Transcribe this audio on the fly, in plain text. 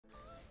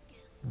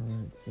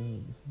Alright, so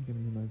this is going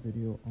to be my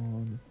video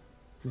on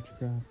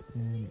witchcraft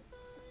and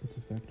its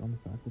effect on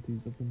the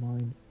faculties of the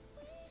mind.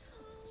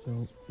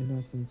 So, in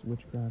essence,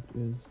 witchcraft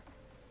is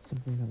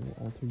something that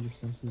will alter your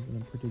senses in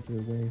a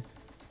particular way,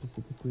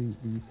 specifically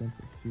the sense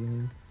of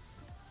feeling.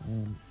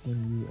 When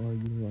you are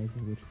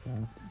utilizing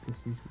witchcraft, this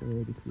is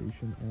where the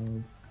creation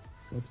of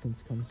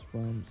substance comes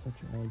from, such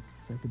as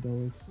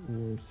psychedelics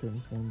or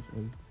certain forms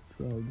of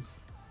drugs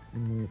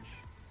in which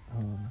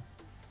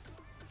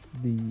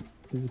the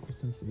physical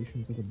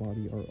sensations of the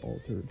body are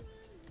altered.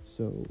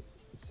 So,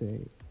 say,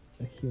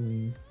 a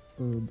healing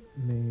herb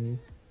may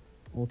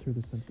alter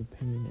the sense of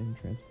pain and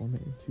transform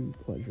it into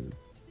pleasure,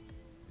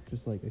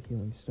 just like a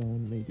healing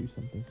stone may do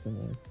something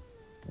similar.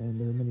 And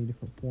there are many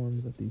different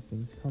forms that these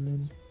things come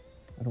in.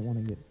 I don't want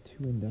to get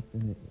too in-depth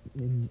in it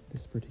in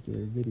this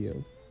particular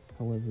video.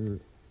 However,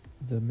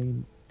 the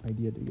main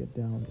idea to get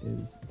down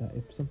is that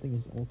if something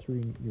is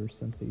altering your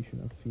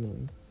sensation of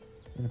feeling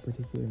in a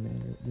particular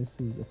manner, this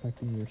is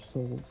affecting your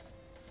soul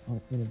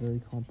in a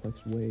very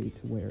complex way,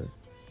 to where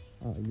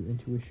your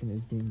intuition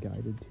is being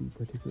guided to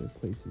particular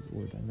places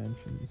or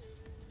dimensions,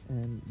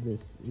 and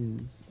this is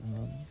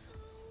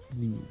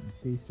the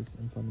basis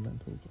and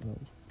fundamentals of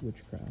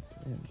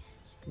witchcraft, and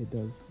it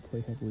does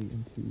play heavily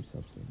into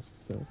substance.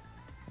 So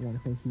I want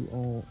to thank you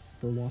all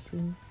for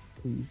watching.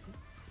 Please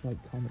like,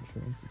 comment,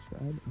 share, and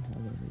subscribe, and have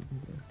an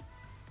amazing day.